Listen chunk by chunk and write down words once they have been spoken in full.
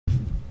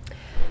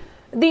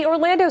The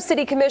Orlando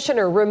City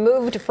Commissioner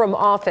removed from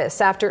office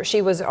after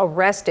she was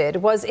arrested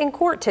was in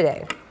court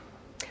today.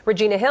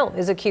 Regina Hill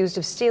is accused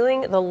of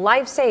stealing the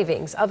life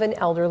savings of an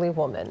elderly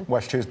woman.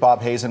 West 2's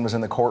Bob Hazen was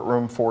in the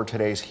courtroom for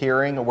today's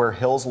hearing, where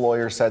Hill's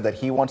lawyer said that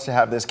he wants to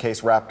have this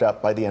case wrapped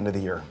up by the end of the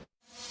year.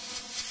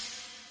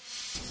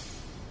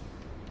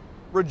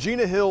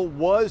 Regina Hill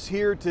was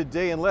here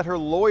today and let her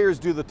lawyers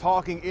do the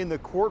talking in the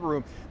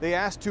courtroom. They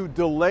asked to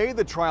delay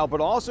the trial,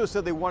 but also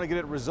said they want to get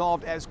it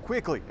resolved as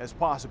quickly as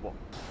possible.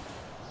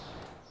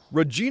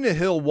 Regina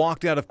Hill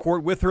walked out of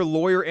court with her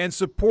lawyer and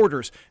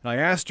supporters, and I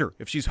asked her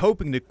if she's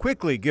hoping to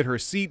quickly get her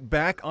seat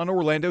back on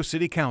Orlando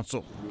City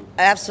Council.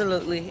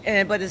 Absolutely,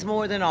 but it's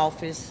more than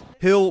office.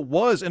 Hill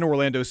was an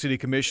Orlando City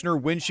Commissioner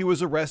when she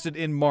was arrested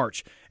in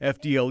March.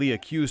 FDLE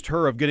accused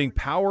her of getting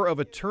power of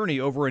attorney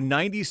over a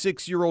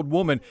 96-year-old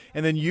woman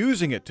and then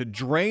using it to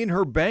drain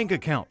her bank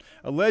account,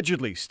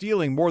 allegedly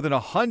stealing more than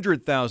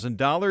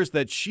 $100,000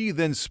 that she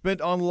then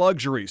spent on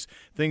luxuries,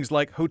 things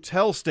like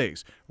hotel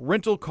stays,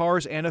 rental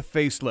cars, and a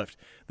facelift.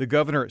 The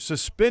governor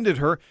suspended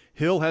her.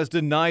 Hill has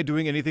denied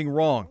doing anything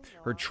wrong.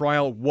 Her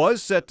trial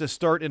was set to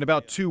start in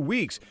about 2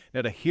 weeks.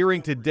 At a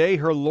hearing today,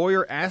 her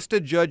lawyer asked a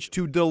judge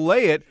to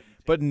delay it,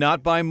 but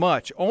not by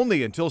much,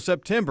 only until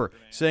September,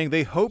 saying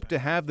they hope to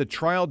have the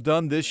trial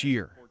done this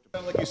year.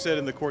 Like you said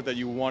in the court that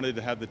you wanted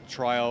to have the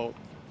trial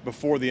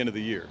before the end of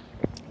the year.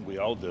 We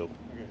all do.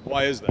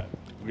 Why is that?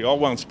 We all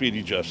want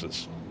speedy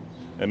justice,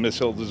 and Miss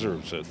Hill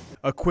deserves it.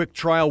 A quick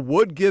trial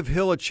would give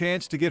Hill a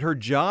chance to get her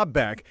job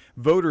back.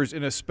 Voters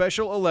in a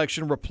special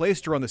election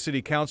replaced her on the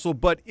city council,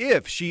 but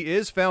if she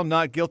is found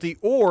not guilty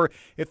or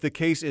if the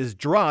case is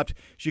dropped,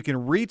 she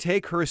can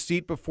retake her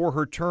seat before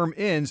her term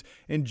ends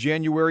in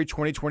January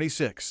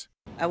 2026.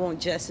 I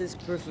want justice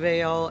to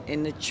prevail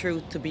and the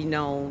truth to be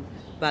known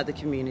by the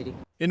community.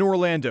 In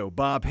Orlando,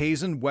 Bob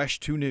Hazen,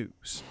 West 2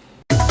 News.